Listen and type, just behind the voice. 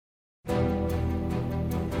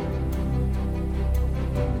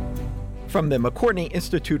From the McCourtney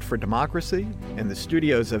Institute for Democracy in the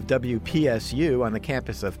studios of WPSU on the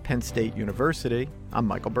campus of Penn State University, I'm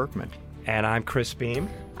Michael Berkman. And I'm Chris Beam.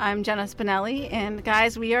 I'm Jenna Spinelli. And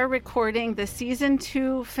guys, we are recording the season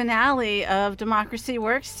 2 finale of Democracy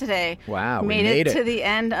Works today. Wow, we made it to the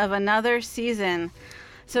end of another season.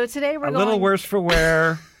 So today we're a little worse for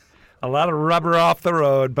wear. A lot of rubber off the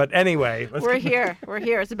road, but anyway. We're here.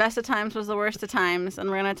 It's the best of times was the worst of times, and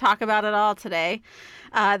we're going to talk about it all today.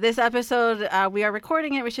 This episode, we are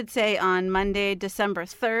recording it, we should say, on Monday, December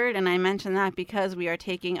 3rd, and I mention that because we are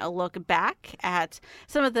taking a look back at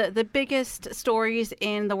some of the biggest stories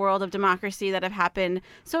in the world of democracy that have happened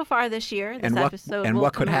so far this year.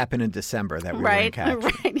 What could happen in December that we wouldn't catch.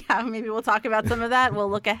 Right, yeah, maybe we'll talk about some of that. We'll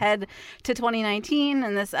look ahead to 2019,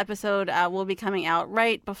 and this episode will be coming out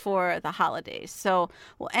right before the holidays. So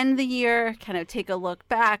we'll end the year, kind of take a look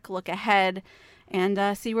back, look ahead,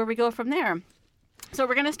 and see where we go from there. So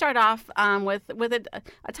we're going to start off with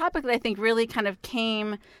a topic that I think really kind of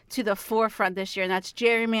came to the forefront this year, and that's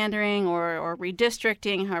gerrymandering or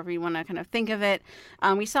redistricting, however you want to kind of think of it.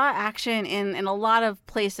 We saw action in a lot of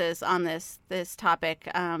places on this topic.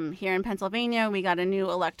 Here in Pennsylvania, we got a new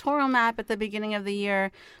electoral map at the beginning of the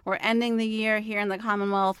year. We're ending the year here in the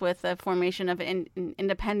Commonwealth with the formation of an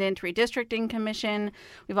independent redistricting commission.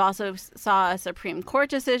 We've also saw a Supreme Court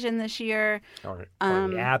decision this year. Or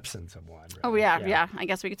the absence of one. Really. Oh, yeah. I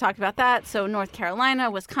guess we could talk about that. So North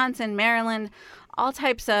Carolina, Wisconsin, Maryland, all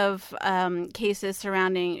types of cases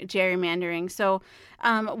surrounding gerrymandering. So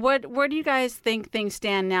where do you guys think things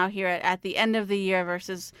stand now here at the end of the year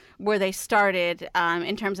versus where they started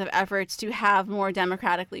in terms of efforts to have more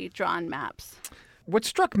democratically drawn maps? What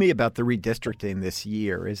struck me about the redistricting this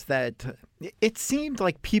year is that it seemed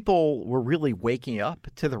like people were really waking up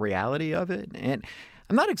to the reality of it. And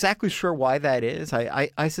I'm not exactly sure why that is.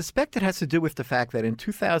 I suspect it has to do with the fact that in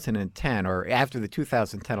 2010, or after the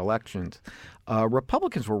 2010 elections,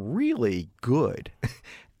 Republicans were really good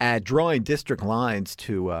at drawing district lines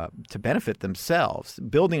to benefit themselves,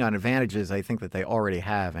 building on advantages I think that they already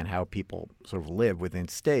have and how people sort of live within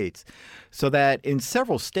states. So that in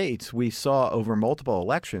several states, we saw over multiple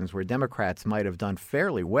elections where Democrats might have done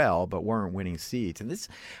fairly well but weren't winning seats. And this,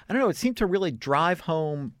 I don't know, it seemed to really drive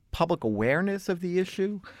home public awareness of the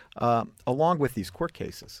issue along with these court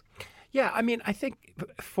cases. Yeah, I mean, I think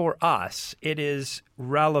for us, it is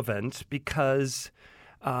relevant because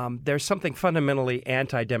there's something fundamentally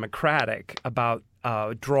anti-democratic about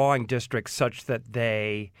drawing districts such that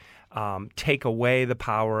they take away the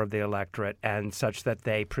power of the electorate and such that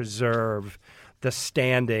they preserve the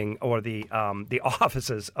standing or the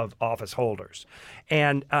offices of office holders.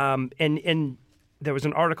 And there was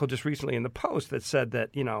an article just recently in the Post that said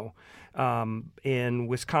that, in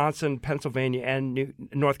Wisconsin, Pennsylvania, and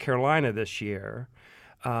North Carolina this year,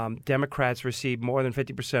 Democrats received more than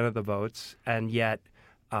 50% of the votes, and yet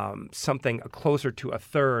something closer to a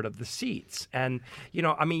third of the seats. And,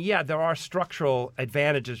 there are structural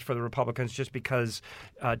advantages for the Republicans just because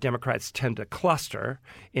Democrats tend to cluster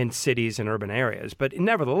in cities and urban areas. But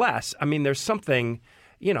nevertheless, there's something,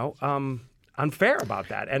 unfair about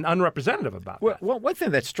that and unrepresentative about that. Well, one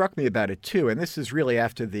thing that struck me about it, too, and this is really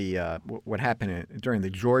after the what happened during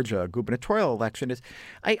the Georgia gubernatorial election, is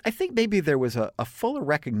I think maybe there was a fuller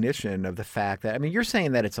recognition of the fact that, you're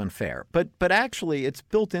saying that it's unfair, but actually it's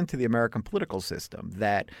built into the American political system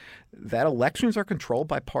that elections are controlled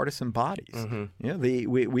by partisan bodies.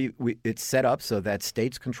 Mm-hmm. It's set up so that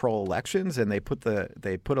states control elections, and they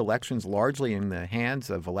put elections largely in the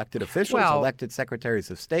hands of elected officials, elected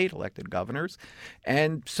secretaries of state, elected governors.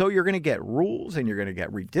 And so you're going to get rules and you're going to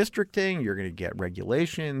get redistricting, you're going to get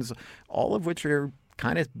regulations, all of which are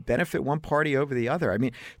kind of benefit one party over the other.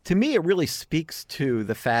 To me, it really speaks to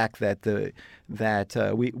the fact that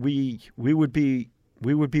we would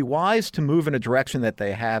be wise to move in a direction that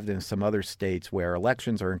they have in some other states where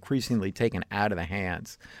elections are increasingly taken out of the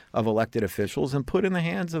hands of elected officials and put in the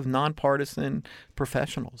hands of nonpartisan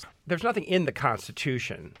professionals. There's nothing in the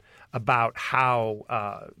Constitution about how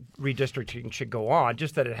redistricting should go on,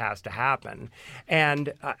 just that it has to happen.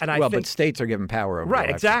 And I think, but states are given power over right,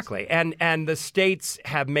 elections. Exactly. And the states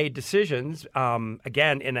have made decisions,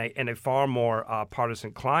 again, in a far more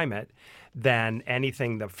partisan climate than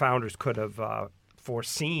anything the founders could have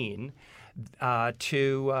foreseen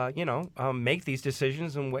to make these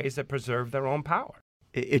decisions in ways that preserve their own power.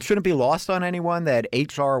 It shouldn't be lost on anyone that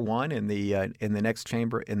H.R. 1 in the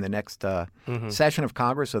next session of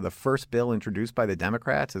Congress, or the first bill introduced by the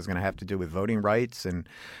Democrats, is going to have to do with voting rights and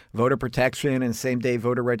voter protection and same-day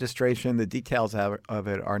voter registration. The details of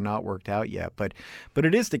it are not worked out yet, but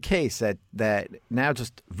it is the case that now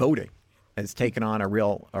just voting has taken on a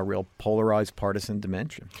real polarized partisan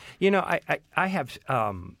dimension. I have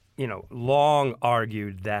long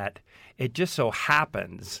argued that it just so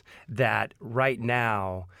happens that right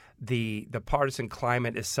now the partisan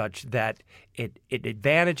climate is such that it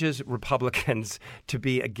advantages Republicans to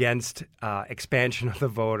be against expansion of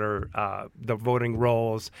the voting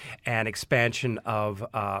rolls and expansion of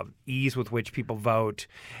ease with which people vote.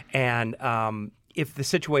 And if the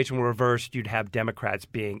situation were reversed, you'd have Democrats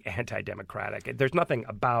being anti-democratic. There's nothing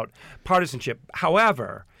about partisanship.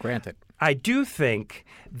 However, granted, I do think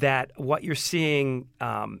that what you're seeing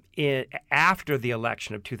after the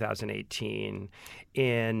election of 2018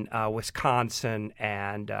 in Wisconsin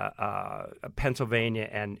and Pennsylvania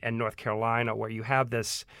and North Carolina, where you have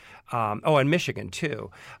this, and Michigan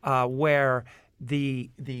too, where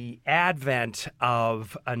the advent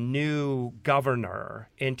of a new governor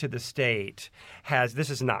into the state this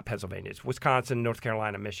is not Pennsylvania, it's Wisconsin, North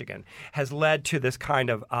Carolina, Michigan, has led to this kind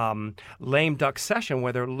of lame duck session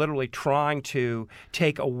where they're literally trying to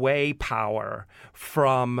take away power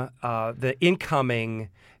from the incoming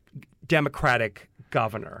Democratic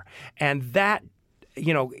governor. And that,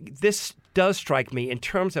 this does strike me in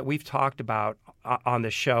terms that we've talked about on the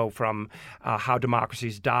show from How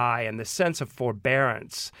Democracies Die and the sense of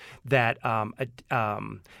forbearance that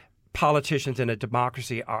politicians in a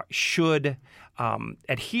democracy should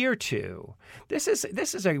adhere to. This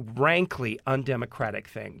is a rankly undemocratic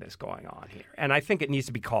thing that's going on here, and I think it needs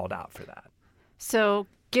to be called out for that. So,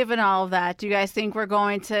 given all of that, do you guys think we're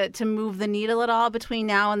going to move the needle at all between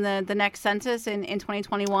now and the next census in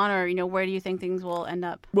 2021, or where do you think things will end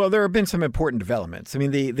up? Well, there have been some important developments. I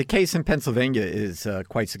mean, the case in Pennsylvania is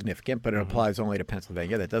quite significant, but it applies only to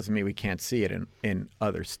Pennsylvania. That doesn't mean we can't see it in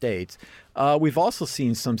other states. We've also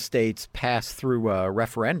seen some states pass through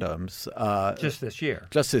referendums. Just this year.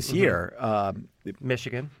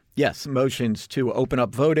 Michigan. Yes, motions to open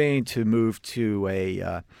up voting, to move to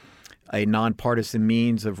a nonpartisan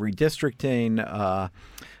means of redistricting,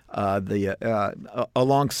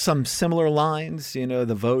 along some similar lines. The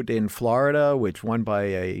vote in Florida, which won by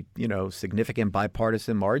a significant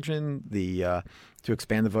bipartisan margin, to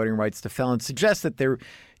expand the voting rights to felons, suggests that there,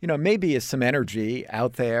 maybe is some energy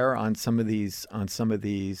out there on some of these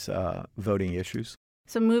voting issues.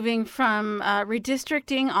 So moving from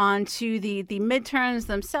redistricting on to the midterms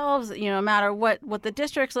themselves, no matter what the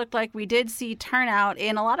districts look like, we did see turnout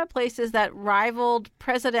in a lot of places that rivaled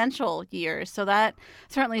presidential years. So that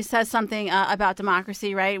certainly says something about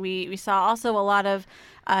democracy, right? We saw also a lot of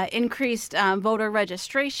increased voter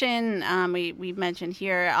registration. We mentioned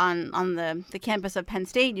here on the campus of Penn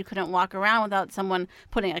State, you couldn't walk around without someone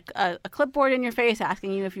putting a clipboard in your face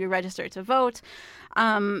asking you if you're registered to vote.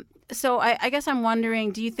 So I guess I'm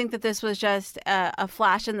wondering, do you think that this was just a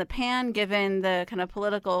flash in the pan given the kind of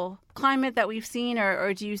political climate that we've seen,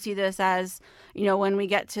 or do you see this as, when we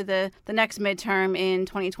get to the next midterm in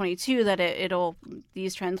 2022 that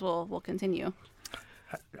these trends will continue?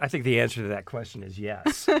 I think the answer to that question is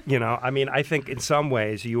yes. I think in some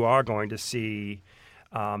ways you are going to see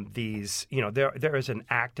these, there is an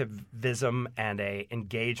activism and a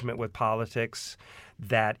engagement with politics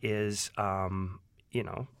that is,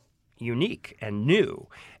 unique and new.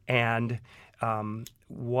 And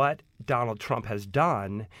what Donald Trump has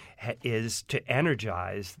done is to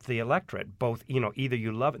energize the electorate. Both, either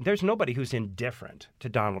you love it. There's nobody who's indifferent to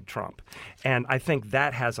Donald Trump. And I think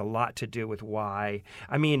that has a lot to do with why.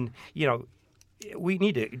 We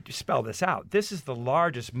need to spell this out. This is the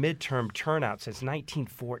largest midterm turnout since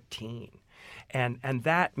 1914. And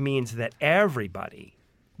that means that everybody,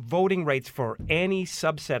 voting rates for any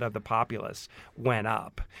subset of the populace went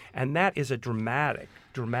up. And that is a dramatic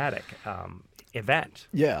event.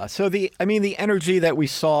 Yeah. So the energy that we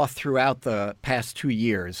saw throughout the past 2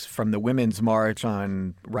 years, from the Women's March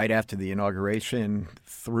on right after the inauguration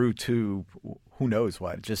through to who knows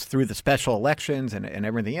what, just through the special elections and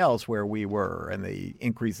everything else where we were, and the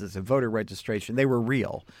increases in voter registration, they were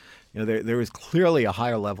real. There was clearly a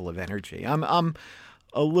higher level of energy. I'm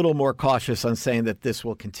a little more cautious on saying that this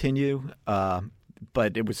will continue,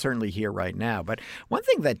 but it was certainly here right now. But one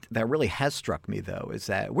thing that really has struck me, though, is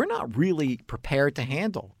that we're not really prepared to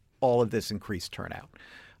handle all of this increased turnout.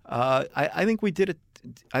 I think we did it.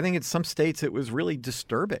 I think in some states it was really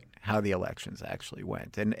disturbing how the elections actually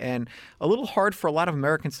went, and a little hard for a lot of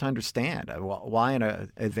Americans to understand why in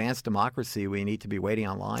an advanced democracy we need to be waiting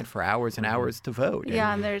online for hours and hours to vote.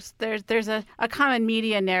 Yeah, and there's a common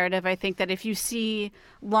media narrative, I think, that if you see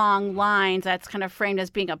long lines, that's kind of framed as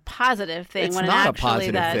being a positive thing. It's when not actually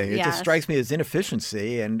a positive thing. It just strikes me as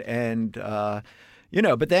inefficiency and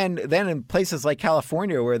But then in places like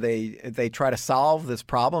California, where they try to solve this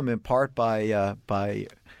problem in part by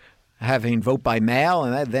having vote by mail,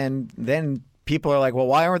 and then people are like, well,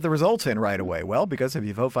 why aren't the results in right away? Well, because if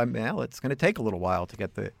you vote by mail, it's going to take a little while to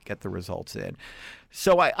get the results in.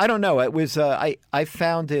 So I don't know. It was I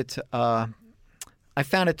found it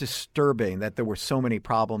disturbing that there were so many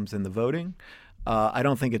problems in the voting. I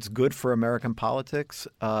don't think it's good for American politics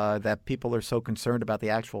that people are so concerned about the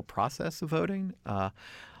actual process of voting.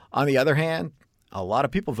 On the other hand, a lot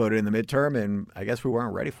of people voted in the midterm, and I guess we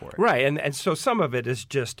weren't ready for it. Right, and so some of it is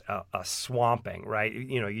just a swamping, right?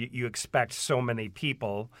 You expect so many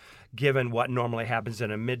people, given what normally happens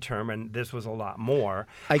in a midterm, and this was a lot more.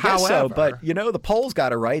 I guess so, but the polls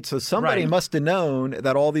got it right, so somebody must have known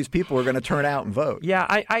that all these people were going to turn out and vote. Yeah,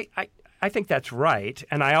 I think that's right.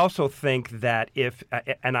 And I also think that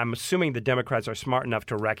and I'm assuming the Democrats are smart enough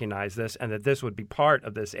to recognize this and that this would be part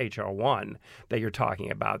of this H.R. 1 that you're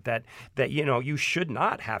talking about, that you should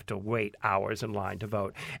not have to wait hours in line to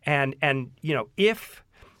vote. And if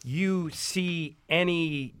you see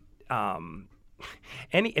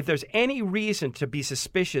if there's any reason to be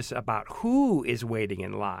suspicious about who is waiting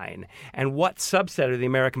in line and what subset of the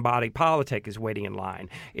American body politic is waiting in line,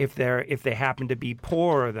 if they happen to be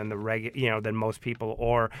poorer than than most people,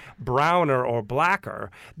 or browner or blacker,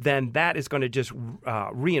 then that is going to just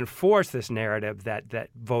reinforce this narrative that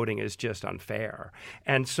voting is just unfair.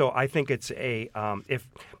 And so I think it's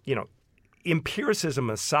empiricism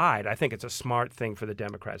aside, I think it's a smart thing for the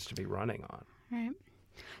Democrats to be running on. Right.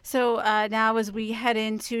 So now as we head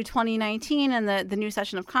into 2019 and the new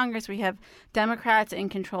session of Congress, we have Democrats in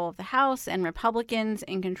control of the House and Republicans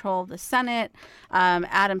in control of the Senate.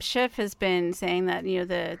 Adam Schiff has been saying that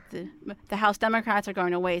the House Democrats are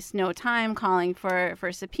going to waste no time calling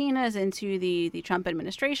for subpoenas into the Trump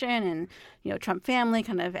administration and Trump family,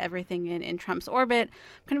 kind of everything in Trump's orbit.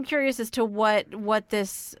 I'm kind of curious as to what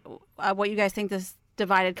you guys think this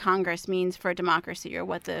divided Congress means for democracy, or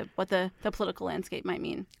what the political landscape might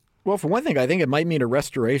mean. Well, for one thing, I think it might mean a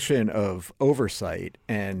restoration of oversight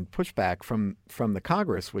and pushback from the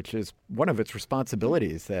Congress, which is one of its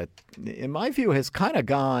responsibilities that, in my view, has kind of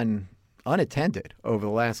gone unattended over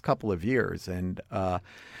the last couple of years. And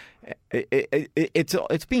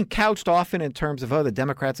it's being couched often in terms of, the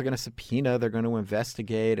Democrats are going to subpoena, they're going to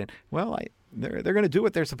investigate, and they're going to do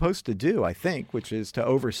what they're supposed to do, I think, which is to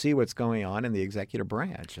oversee what's going on in the executive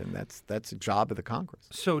branch, and that's a job of the Congress.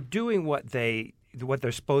 So doing what they're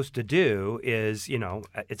supposed to do is,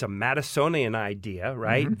 it's a Madisonian idea,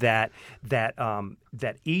 right? Mm-hmm.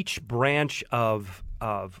 That each branch of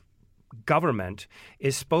government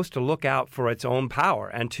is supposed to look out for its own power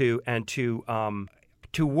and to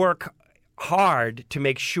work hard to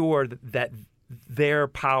make sure that their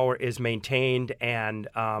power is maintained, and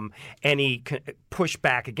any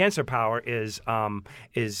pushback against their power is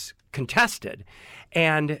contested.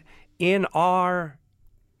 And in our,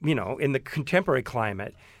 in the contemporary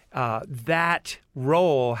climate, that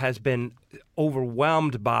role has been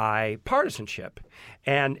overwhelmed by partisanship,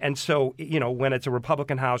 and so when it's a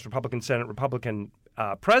Republican House, Republican Senate, Republican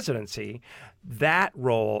presidency, that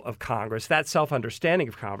role of Congress, that self-understanding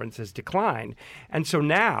of Congress has declined. And so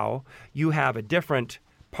now you have a different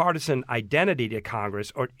partisan identity to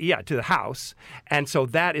Congress, to the House. And so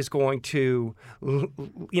that is going to,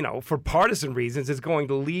 for partisan reasons, is going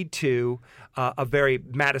to lead to a very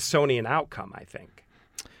Madisonian outcome, I think.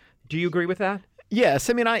 Do you agree with that? Yes.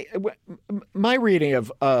 I mean, my reading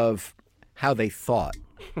of how they thought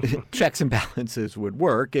checks and balances would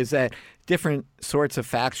work is that different sorts of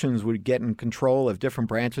factions would get in control of different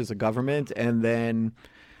branches of government and then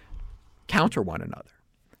counter one another.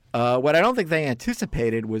 What I don't think they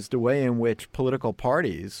anticipated was the way in which political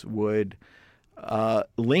parties would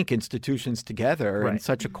link institutions together in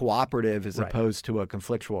such a cooperative as opposed to a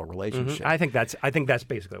conflictual relationship. Mm-hmm. I think that's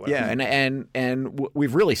basically what. Yeah, and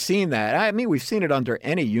we've really seen that. I mean, we've seen it under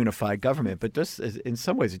any unified government, but just in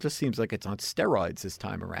some ways, it just seems like it's on steroids this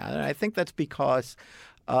time around. And I think that's because,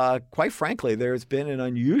 quite frankly, there's been an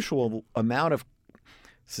unusual amount of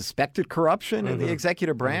suspected corruption in the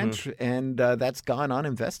executive branch, and that's gone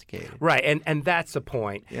uninvestigated. Right, and that's the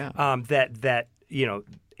point. Yeah. That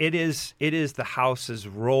It is the House's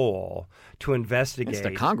role to investigate. It's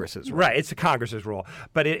the Congress's role. Right, it's the Congress's role.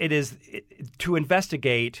 But it is to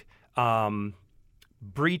investigate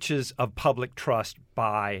breaches of public trust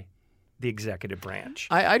by the executive branch.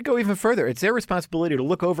 I'd go even further. It's their responsibility to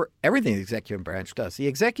look over everything the executive branch does.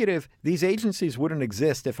 These agencies wouldn't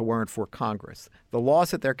exist if it weren't for Congress. The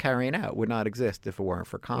laws that they're carrying out would not exist if it weren't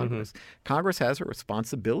for Congress. Mm-hmm. Congress has a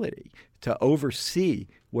responsibility to oversee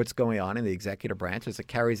what's going on in the executive branch as it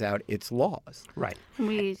carries out its laws. Right.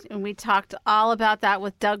 We talked all about that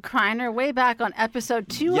with Doug Kreiner way back on episode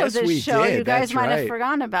 2 Yes, of we this show. did. You guys That's might have right.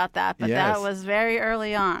 forgotten about that, but Yes. that was very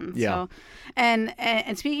early on. Yeah. So,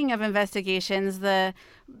 and speaking of investigations,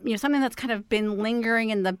 something that's kind of been lingering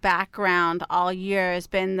in the background all year has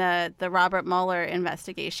been the Robert Mueller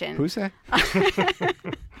investigation. Who's that?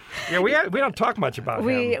 Yeah, we don't talk much about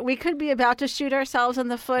him. We could be about to shoot ourselves in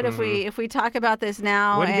the foot if we talk about this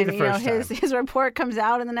now, Wouldn't be and the first time. his report comes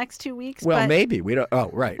out in the next 2 weeks. Well, but, maybe. We don't. Oh,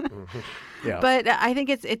 right. Yeah. But I think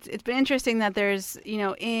it's been interesting that there's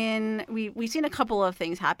we've seen a couple of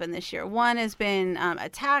things happen this year. One has been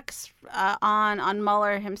attacks on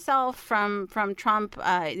Mueller himself from Trump,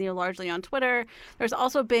 largely on Twitter. There's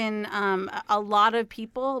also been a lot of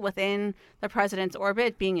people within the president's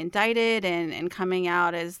orbit being indicted and coming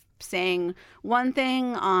out as saying one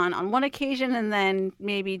thing on one occasion and then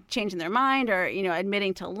maybe changing their mind or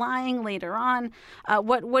admitting to lying later on.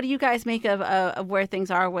 What do you guys make of where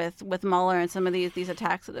things are with Mueller and some of these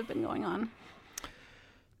attacks that have been going on?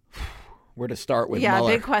 Where to start with Yeah,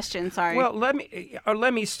 Mueller? big question. Sorry. Well, let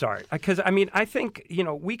me start because I think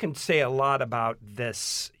we can say a lot about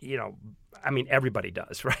this. Everybody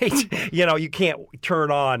does, right? You can't turn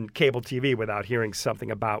on cable TV without hearing something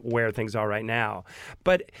about where things are right now.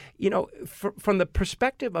 But, from the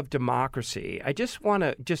perspective of democracy, I just want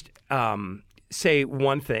to say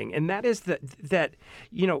one thing, and that is that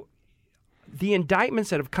the indictments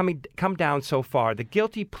that have come down so far, the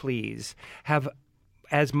guilty pleas have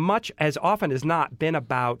as often as not been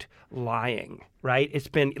about lying, right? It's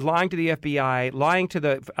been lying to the FBI, lying to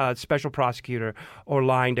the special prosecutor, or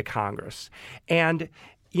lying to Congress. And,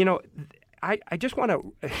 I just want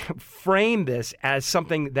to frame this as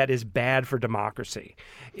something that is bad for democracy.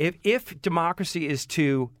 If democracy is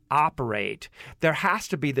to operate, there has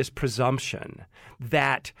to be this presumption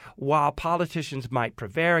that while politicians might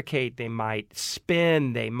prevaricate, they might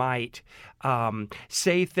spin, they might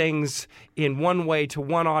say things in one way to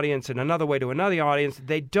one audience and another way to another audience,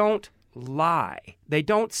 they don't lie. They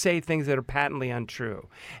don't say things that are patently untrue.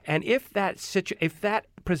 And if that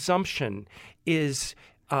presumption is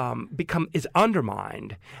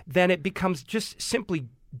undermined, then it becomes just simply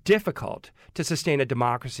difficult to sustain a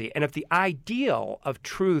democracy. And if the ideal of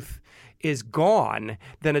truth is gone,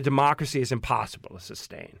 then a democracy is impossible to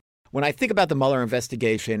sustain. When I think about the Mueller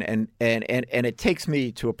investigation, and it takes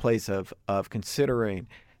me to a place of considering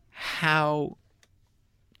how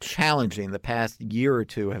challenging the past year or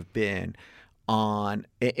two have been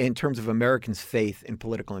in terms of Americans' faith in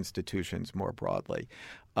political institutions more broadly.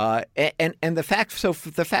 And the fact,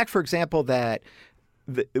 for example, that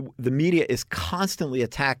the media is constantly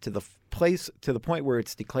attacked to the point where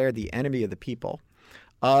it's declared the enemy of the people,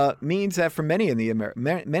 means that for many in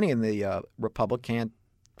the Republic can't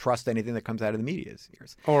trust anything that comes out of the media's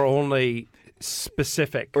ears, or only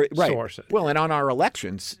specific sources. Well, and on our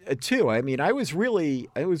elections too. I mean, I was really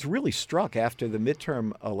struck after the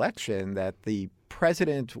midterm election that the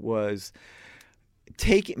president was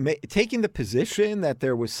taking the position that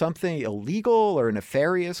there was something illegal or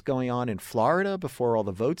nefarious going on in Florida before all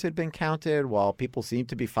the votes had been counted, while people seemed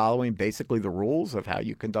to be following basically the rules of how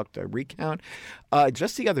you conduct a recount.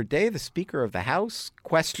 Just the other day, the Speaker of the House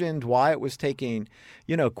questioned why it was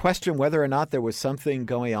questioned whether or not there was something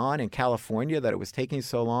going on in California that it was taking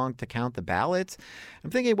so long to count the ballots.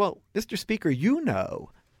 I'm thinking, well, Mr. Speaker,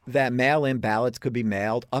 that mail-in ballots could be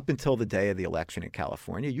mailed up until the day of the election in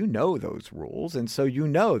California. You know those rules, and so you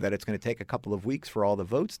know that it's going to take a couple of weeks for all the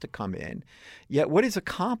votes to come in. Yet what is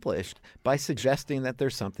accomplished by suggesting that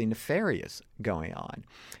there's something nefarious going on?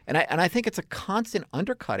 And I think it's a constant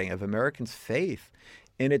undercutting of Americans' faith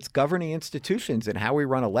in its governing institutions and how we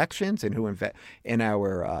run elections and who invest in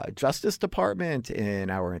our Justice Department, in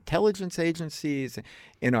our intelligence agencies,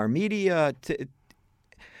 in our media.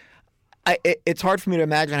 It's hard for me to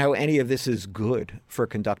imagine how any of this is good for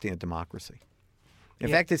conducting a democracy. In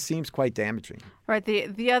fact, it seems quite damaging. Right.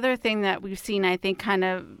 The other thing that we've seen, I think, kind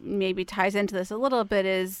of maybe ties into this a little bit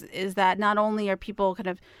is that not only are people kind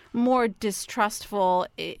of more distrustful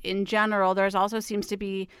in general, there's also seems to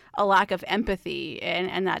be a lack of empathy,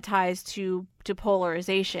 and that ties to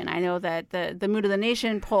polarization. I know that the Mood of the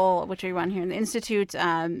Nation poll, which we run here in the Institute,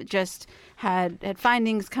 just had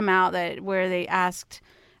findings come out where they asked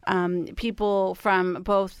people from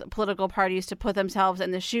both political parties to put themselves in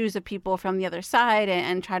the shoes of people from the other side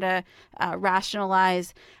and try to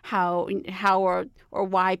rationalize how or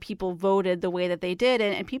why people voted the way that they did.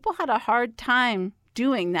 And people had a hard time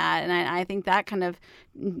doing that. And I think that kind of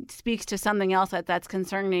speaks to something else that's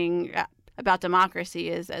concerning about democracy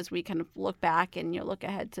is as we kind of look back and look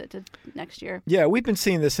ahead to next year. Yeah, we've been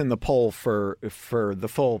seeing this in the poll for the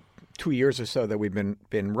full 2 years or so that we've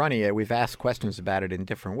been running it. We've asked questions about it in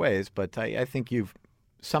different ways, but I think you've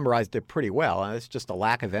summarized it pretty well. It's just a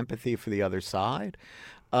lack of empathy for the other side.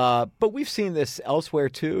 But we've seen this elsewhere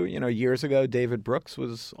too. Years ago, David Brooks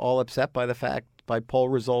was all upset by poll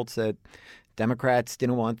results that Democrats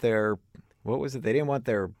didn't want their They didn't want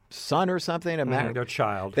their son or something to marry their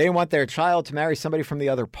child. They didn't want their child to marry somebody from the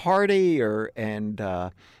other party,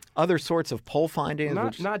 and other sorts of poll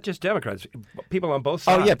findings. Not just Democrats, people on both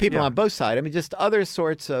sides. Oh, yeah, people on both sides. I mean, just other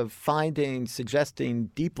sorts of findings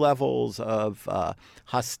suggesting deep levels of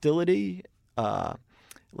hostility,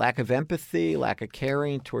 lack of empathy, lack of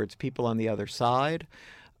caring towards people on the other side.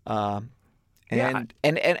 And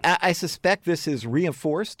I suspect this is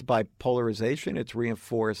reinforced by polarization. It's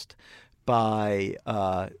reinforced by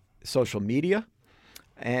social media.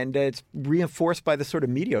 And it's reinforced by the sort of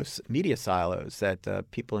media silos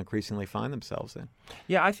that people increasingly find themselves in.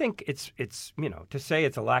 Yeah, I think it's to say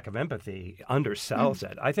it's a lack of empathy undersells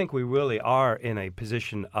it. I think we really are in a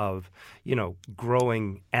position of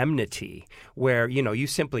growing enmity, where you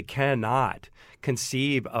simply cannot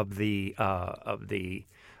conceive of the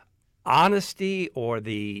honesty or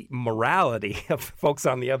the morality of folks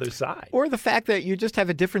on the other side, or the fact that you just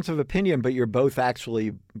have a difference of opinion, but both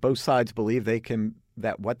sides believe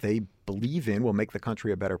that what they believe in will make the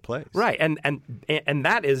country a better place. Right. And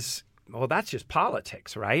that is, well, that's just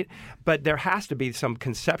politics, right? But there has to be some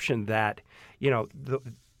conception that, the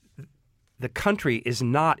country is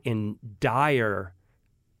not in dire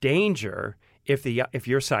danger if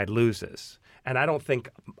your side loses. And I don't think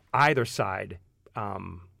either side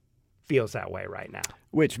feels that way right now.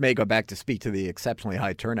 Which may go back to speak to the exceptionally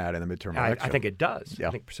high turnout in the midterm election. I think it does. Yeah.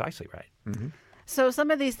 I think precisely right. Mm-hmm. So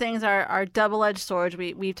some of these things are double-edged swords.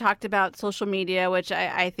 We've talked about social media, which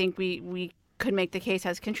I think we could make the case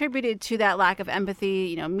has contributed to that lack of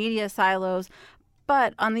empathy, media silos.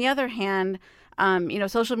 But on the other hand,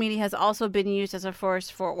 social media has also been used as a force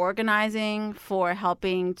for organizing, for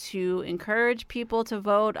helping to encourage people to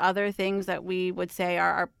vote, other things that we would say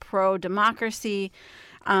are pro-democracy.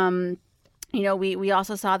 We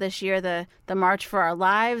also saw this year the March for Our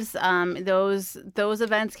Lives. Those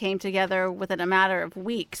events came together within a matter of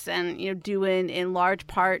weeks, and due in large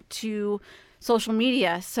part to social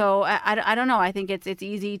media. So I don't know. I think it's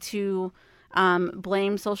easy to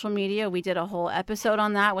blame social media. We did a whole episode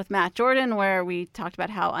on that with Matt Jordan, where we talked about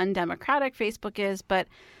how undemocratic Facebook is, but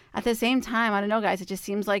at the same time, I don't know, guys, it just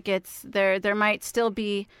seems like there might still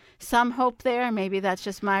be some hope there. Maybe that's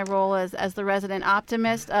just my role as the resident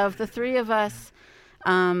optimist of the three of us.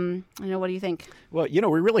 What do you think? Well,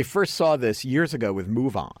 we really first saw this years ago with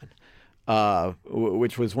Move On,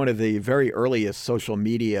 which was one of the very earliest social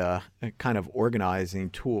media kind of organizing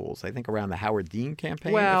tools, I think around the Howard Dean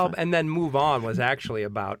campaign. Well, and then Move On was actually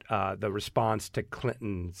about the response to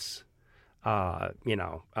Clinton's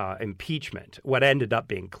impeachment. What ended up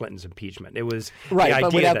being Clinton's impeachment. It was right, the idea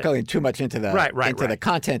but without that, going too much into the the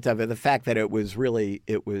content of it. The fact that it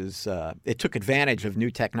took advantage of new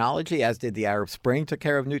technology, as did the Arab Spring took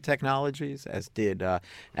care of new technologies, as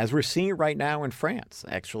we're seeing right now in France,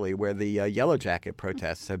 actually, where the Yellow Jacket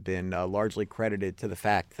protests have been largely credited to the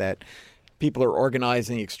fact that people are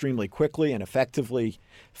organizing extremely quickly and effectively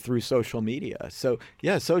through social media. So,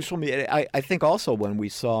 yeah, social media. I think also when we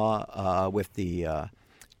saw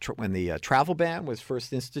when the travel ban was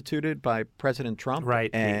first instituted by President Trump, right,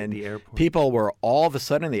 and the airport. People were all of a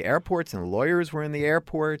sudden in the airports, and lawyers were in the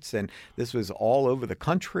airports, and this was all over the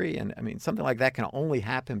country. And I mean, something like that can only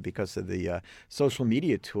happen because of the social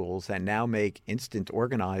media tools that now make instant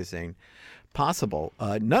organizing possible.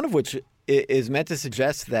 None of which is meant to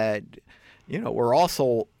suggest that we're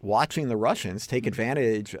also watching the Russians take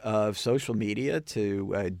advantage of social media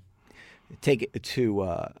to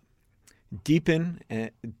deepen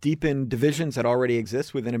divisions that already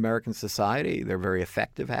exist within American society. They're very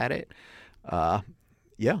effective at it. A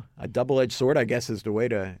double-edged sword, I guess, is the way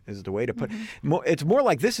to put it. It's more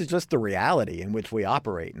like this is just the reality in which we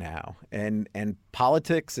operate now, and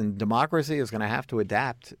politics and democracy is going to have to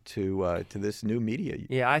adapt to this new media.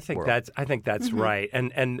 Yeah, I think world. that's right.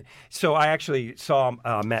 And so I actually saw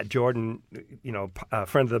Matt Jordan, a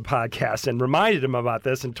friend of the podcast, and reminded him about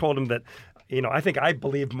this and told him that. I think I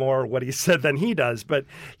believe more what he said than he does. But,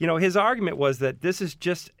 his argument was that this is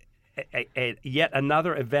just yet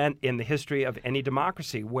another event in the history of any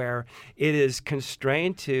democracy where it is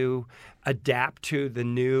constrained to adapt to the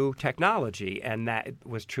new technology. And that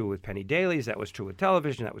was true with penny dailies, that was true with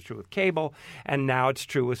television, that was true with cable, and now it's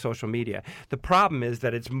true with social media. The problem is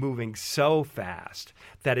that it's moving so fast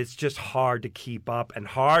that it's just hard to keep up and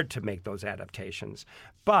hard to make those adaptations.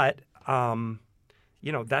 But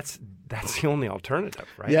that's the only alternative,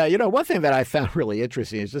 right? Yeah, one thing that I found really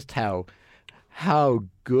interesting is just how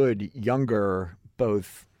good younger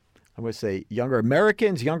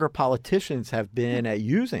Americans, younger politicians have been at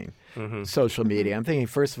using social media. I'm thinking,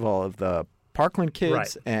 first of all, of the Parkland kids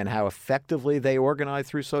Right. and how effectively they organize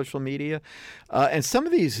through social media. And some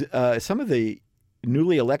of the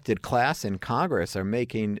newly elected class in Congress are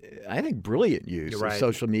making, I think, brilliant use You're of right.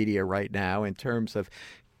 social media right now in terms of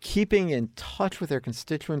keeping in touch with their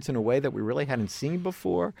constituents in a way that we really hadn't seen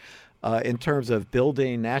before, in terms of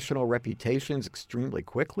building national reputations extremely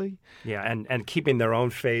quickly. Yeah, and keeping their own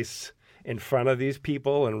face in front of these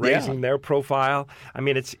people and raising their profile. I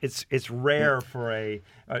mean, it's rare for a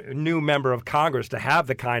new member of Congress to have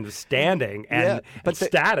the kind of standing and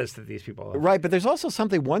status that these people have. Right, but there's also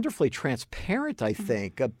something wonderfully transparent, I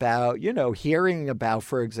think, about, hearing about,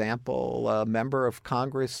 for example, a member of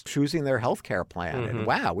Congress choosing their health care plan. And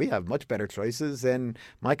wow, we have much better choices than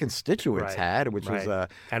my constituents had, which was a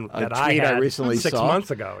that tweet I recently 6 saw.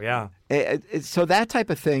 months ago, yeah. So that type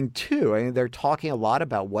of thing, too. I mean, they're talking a lot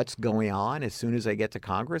about what's going on as soon as they get to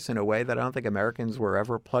Congress in a way that I don't think Americans were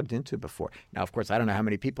ever plugged into before. Now, of course, I don't know how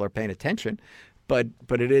many people are paying attention, but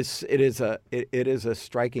it is a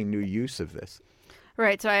striking new use of this.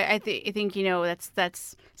 Right. So I think,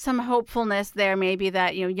 that's some hopefulness there, maybe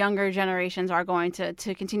that, younger generations are going to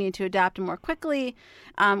continue to adapt more quickly.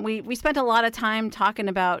 We spent a lot of time talking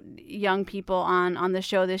about young people on the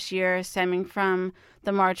show this year, stemming from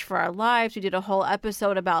the March for Our Lives. We did a whole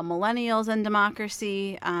episode about millennials and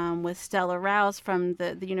democracy with Stella Rouse from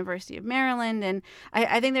the University of Maryland. And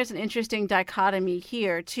I think there's an interesting dichotomy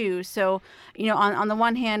here, too. So, on the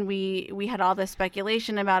one hand, we had all this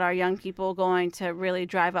speculation about our young people going to really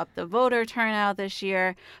drive up the voter turnout this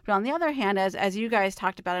year. But on the other hand, as you guys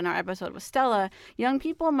talked about in our episode with Stella, young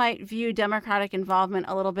people might view Democratic involvement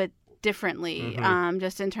a little bit differently,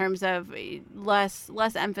 just in terms of less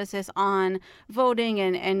emphasis on voting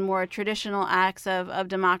and more traditional acts of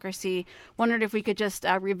democracy. Wondered if we could just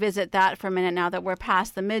revisit that for a minute now that we're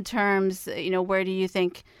past the midterms. Where do you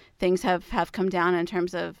think things have come down in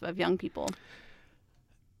terms of young people?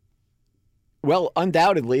 Well,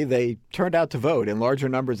 undoubtedly, they turned out to vote in larger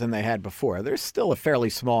numbers than they had before. There's still a fairly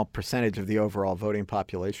small percentage of the overall voting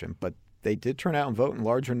population, but they did turn out and vote in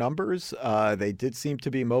larger numbers. They did seem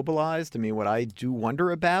to be mobilized. I mean, what I do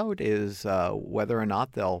wonder about is whether or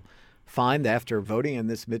not they'll find after voting in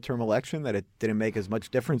this midterm election that it didn't make as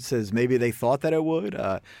much difference as maybe they thought that it would.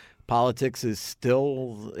 Politics is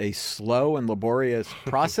still a slow and laborious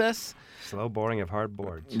process. Slow boring of hard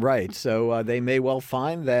boards. Right. So they may well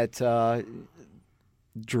find that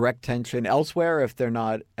direct tension elsewhere if they're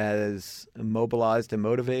not as mobilized and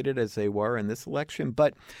motivated as they were in this election.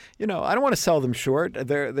 But, I don't want to sell them short.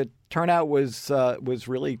 The turnout was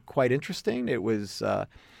really quite interesting. It was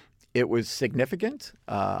significant.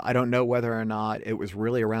 I don't know whether or not it was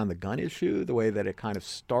really around the gun issue, the way that it kind of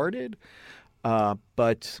started.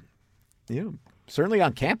 But, certainly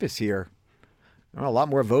on campus here, a lot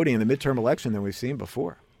more voting in the midterm election than we've seen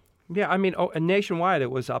before. Yeah, I mean, nationwide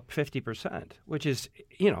it was up 50%, which is,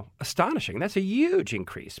 astonishing. That's a huge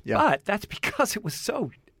increase. Yeah. But that's because it was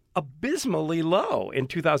so abysmally low in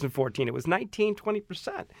 2014. It was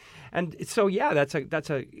 19-20%. And so, yeah, that's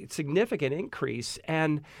a significant increase.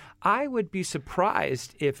 And I would be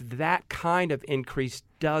surprised if that kind of increase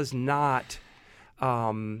does not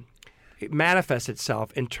manifest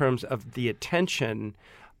itself in terms of the attention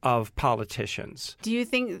of politicians. Do you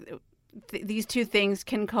think these two things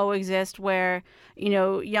can coexist where,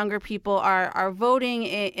 younger people are voting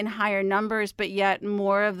in higher numbers, but yet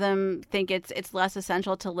more of them think it's less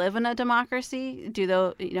essential to live in a democracy?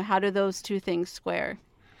 How do those two things square?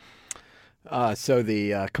 So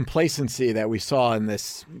the complacency that we saw in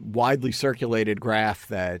this widely circulated graph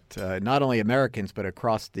that not only Americans but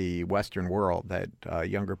across the Western world, that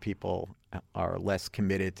younger people are less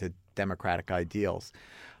committed to democratic ideals.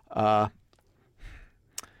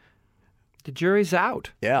 The jury's out.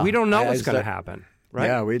 Yeah, we don't know what's going to happen, right?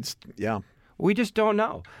 Yeah, we just don't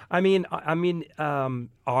know. I mean,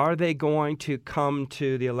 are they going to come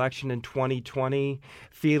to the election in 2020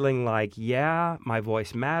 feeling like, yeah, my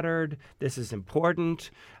voice mattered, this is important,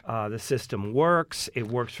 the system works, it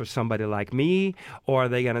works for somebody like me, or are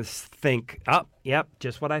they going to think, oh, yep,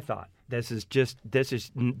 just what I thought. This is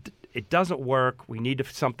it doesn't work. We need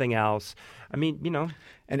something else. I mean,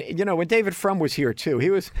 And, when David Frum was here, too, he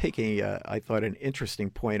was making, I thought, an interesting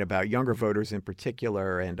point about younger voters in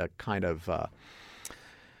particular and a kind of,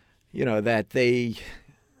 that they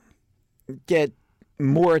get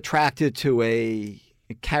more attracted to a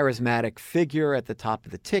charismatic figure at the top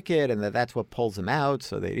of the ticket and that's what pulls them out.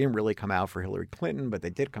 So they didn't really come out for Hillary Clinton, but they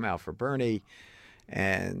did come out for Bernie.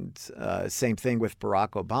 And same thing with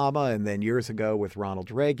Barack Obama, and then years ago with Ronald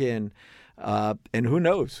Reagan. And who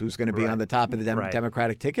knows who's going to be on the top of the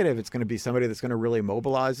Democratic ticket, if it's going to be somebody that's going to really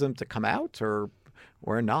mobilize them to come out or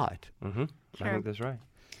not. Mm-hmm. Sure. I think that's right.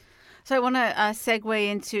 So I want to segue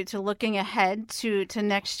into looking ahead to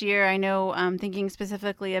next year. I know thinking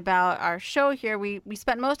specifically about our show here, we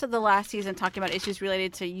spent most of the last season talking about issues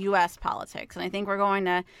related to U.S. politics. And I think we're going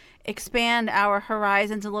to expand our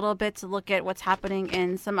horizons a little bit to look at what's happening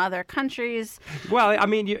in some other countries. Well, I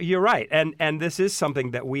mean, you're right. And this is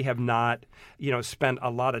something that we have not, spent a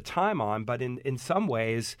lot of time on. But in some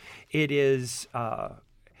ways, it is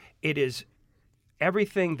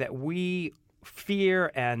everything that we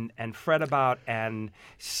fear and fret about and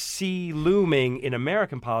see looming in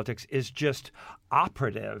American politics is just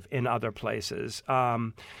operative in other places.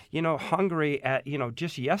 Hungary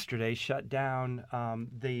just yesterday shut down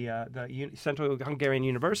the Central Hungarian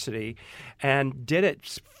University and did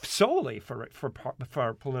it solely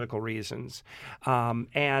for political reasons.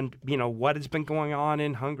 And what has been going on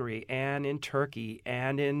in Hungary and in Turkey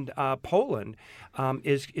and in Poland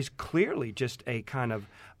is clearly just a kind of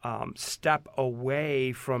step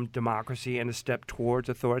away from democracy and a step towards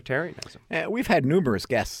authoritarianism. We've had numerous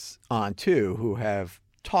guests on, too, who have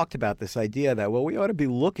talked about this idea that, we ought to be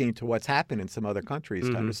looking to what's happened in some other countries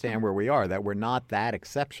to understand where we are, that we're not that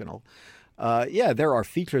exceptional. There are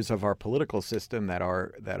features of our political system that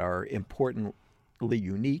are importantly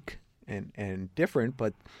unique and different,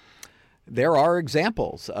 but there are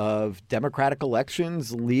examples of democratic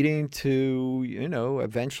elections leading to,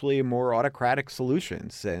 eventually more autocratic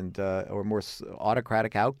solutions and or more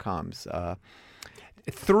autocratic outcomes.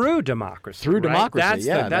 Through democracy. Through democracy,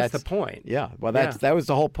 that's the point. Yeah, well, that was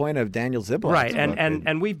the whole point of Daniel Ziblatt. Right,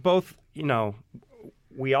 and we've both,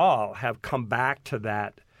 we all have come back to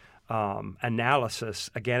that analysis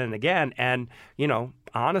again and again. And,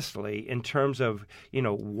 honestly, in terms of,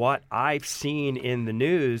 what I've seen in the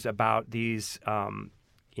news about these,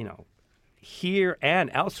 here and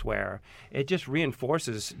elsewhere, it just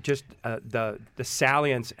reinforces just the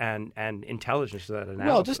salience and intelligence of that analysis.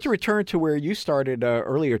 Well, just to return to where you started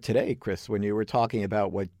earlier today, Chris, when you were talking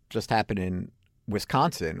about what just happened in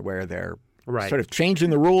Wisconsin, where they're sort of changing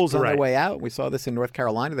the rules on their way out. We saw this in North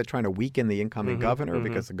Carolina. They're trying to weaken the incoming governor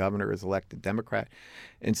because the governor is elected Democrat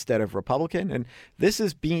instead of Republican. And this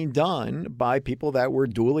is being done by people that were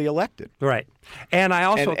duly elected. Right. And I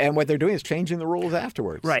also and what they're doing is changing the rules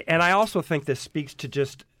afterwards. Right. And I also think this speaks to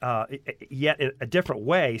just yet in a different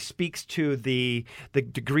way, speaks to the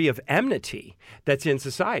degree of enmity that's in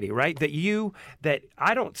society, right? That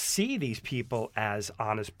I don't see these people as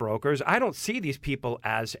honest brokers. I don't see these people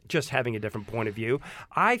as just having a different point of view.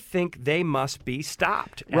 I think they must be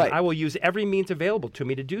stopped. And I will use every means available to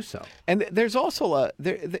me to do so. And there's also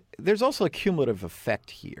a cumulative effect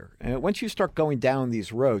here. And once you start going down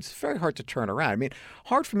these roads, it's very hard to turn around. I mean,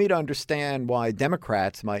 hard for me to understand why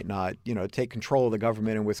Democrats might not, take control of the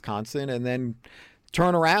government in Wisconsin and then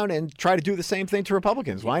turn around and try to do the same thing to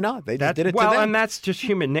Republicans. Why not? They just did it to them. Well, and that's just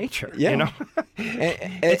human nature.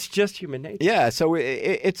 It's just human nature. Yeah, so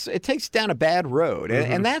it takes down a bad road,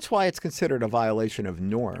 and that's why it's considered a violation of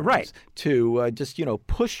norms. Right. To just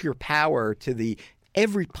push your power to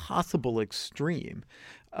every possible extreme.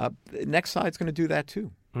 The next side's going to do that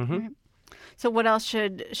too. Mm-hmm. So what else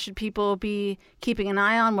should people be keeping an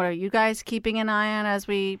eye on? What are you guys keeping an eye on as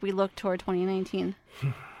we look toward 2019?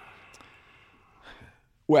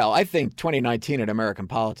 Well, I think 2019 in American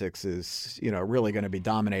politics is, really going to be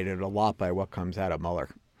dominated a lot by what comes out of Mueller.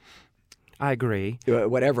 I agree.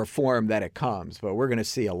 Whatever form that it comes, but we're going to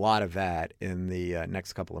see a lot of that in the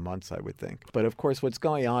next couple of months, I would think. But of course, what's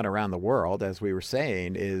going on around the world, as we were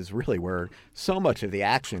saying, is really where so much of the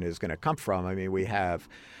action is going to come from. I mean, we have,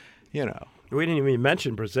 We didn't even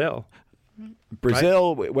mention Brazil.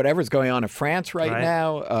 Brazil, whatever's going on in France right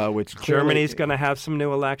now, which Germany's going to have some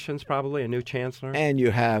new elections, probably a new chancellor, and you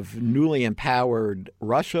have newly empowered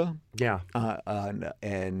Russia. Yeah,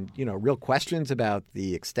 and real questions about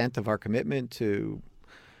the extent of our commitment to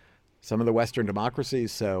some of the Western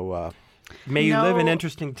democracies. So. May you live in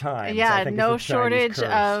interesting times. Yeah, no shortage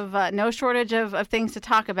of things to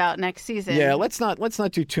talk about next season. Yeah, let's not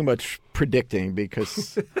do too much predicting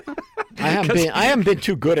because I haven't been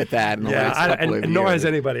too good at that in the last couple of years. Nor has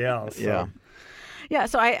anybody else. So. Yeah. Yeah,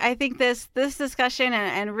 so I think this discussion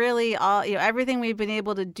and really all everything we've been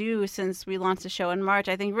able to do since we launched the show in March,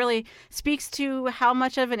 I think really speaks to how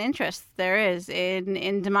much of an interest there is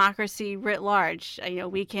in democracy writ large.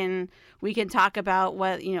 We can talk about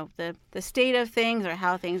what the state of things or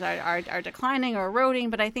how things are declining or eroding,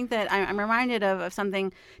 but I think that I'm reminded of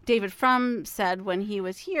something David Frum said when he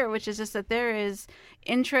was here, which is just that there is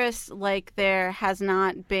interest like there has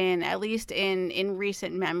not been, at least in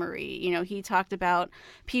recent memory. He talked about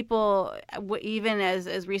people even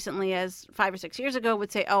as recently as 5 or 6 years ago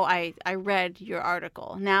would say, oh, I read your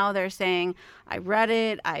article. Now they're saying, I read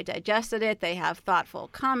it, I digested it. They have thoughtful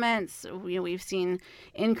comments. We've seen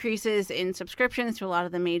increases in subscriptions to a lot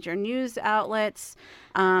of the major news outlets,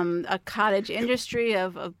 a cottage industry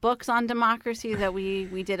of books on democracy that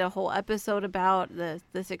we did a whole episode about.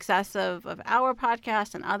 The success of our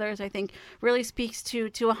podcast and others, I think, really speaks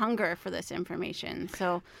to a hunger for this information.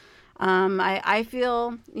 So I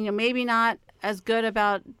feel, maybe not as good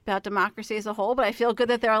about democracy as a whole, but I feel good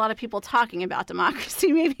that there are a lot of people talking about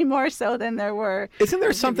democracy, maybe more so than there were. Isn't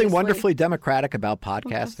there something wonderfully democratic about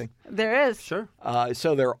podcasting? There is. Sure.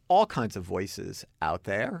 So there are all kinds of voices out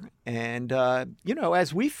there. And,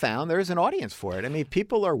 as we found, there's an audience for it. I mean,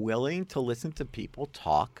 people are willing to listen to people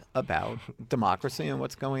talk about democracy and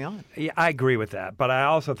what's going on. Yeah, I agree with that. But I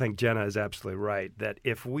also think Jenna is absolutely right that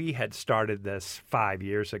if we had started this 5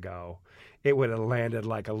 years ago, it would have landed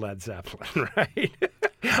like a Led Zeppelin, right?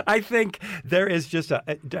 I think there is just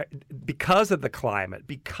because of the climate,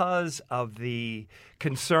 because of the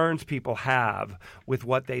concerns people have with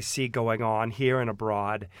what they see going on here and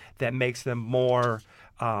abroad, that makes them more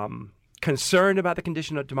concerned about the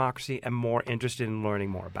condition of democracy and more interested in learning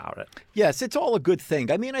more about it. Yes, it's all a good thing.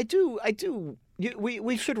 I mean, I do.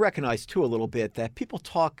 We should recognize, too, a little bit that people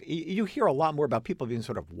talk. You hear a lot more about people being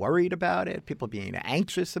sort of worried about it, people being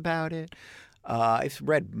anxious about it. I've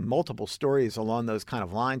read multiple stories along those kind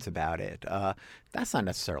of lines about it. That's not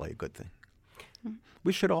necessarily a good thing.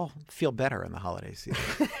 We should all feel better in the holiday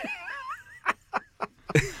season.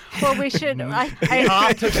 Well, we should. The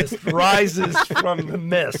optimist rises from the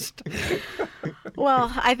mist.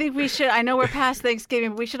 Well, I think we should. I know we're past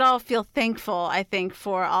Thanksgiving, but we should all feel thankful, I think,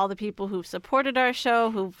 for all the people who've supported our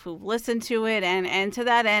show, who've listened to it. And to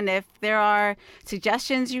that end, if there are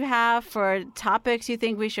suggestions you have for topics you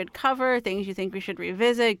think we should cover, things you think we should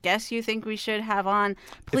revisit, guests you think we should have on,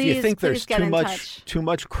 please, if you think there's get in touch. too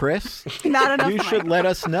much Chris, Not enough you should let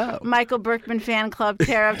us know. Michael Berkman Fan Club,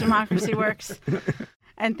 chair of Democracy Works.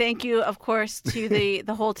 And thank you, of course, to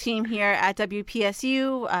the whole team here at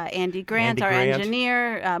WPSU, Andy Grant, our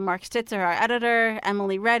engineer, Mark Stitzer, our editor,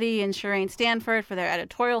 Emily Reddy and Shireen Stanford for their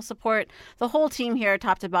editorial support. The whole team here,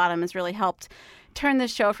 top to bottom, has really helped turn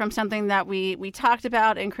this show from something that we talked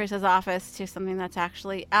about in Chris's office to something that's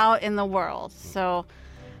actually out in the world. So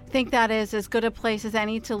I think that is as good a place as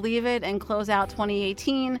any to leave it and close out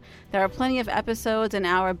 2018. There are plenty of episodes in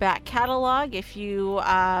our back catalog if you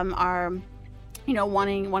are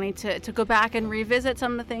wanting to go back and revisit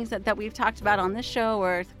some of the things that we've talked about on this show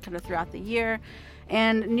or kind of throughout the year.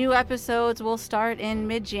 And new episodes will start in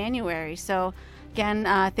mid-January. So again,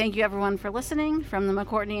 thank you everyone for listening. From the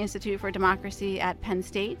McCourtney Institute for Democracy at Penn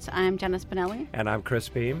State, I'm Jenna Spinelli. And I'm Chris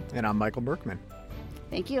Beam. And I'm Michael Berkman.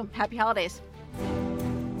 Thank you. Happy holidays.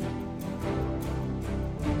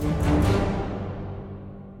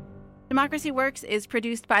 Democracy Works is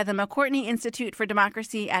produced by the McCourtney Institute for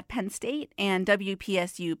Democracy at Penn State and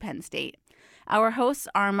WPSU Penn State. Our hosts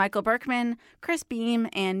are Michael Berkman, Chris Beam,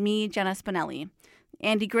 and me, Jenna Spinelli.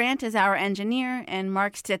 Andy Grant is our engineer, and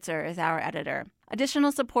Mark Stitzer is our editor.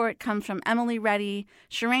 Additional support comes from Emily Reddy,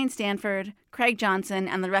 Shireen Stanford, Craig Johnson,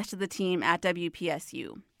 and the rest of the team at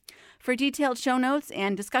WPSU. For detailed show notes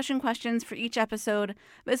and discussion questions for each episode,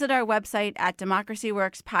 visit our website at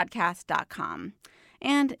democracyworkspodcast.com.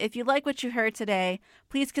 And if you like what you heard today,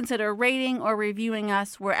 please consider rating or reviewing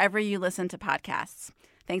us wherever you listen to podcasts.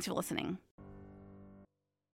 Thanks for listening.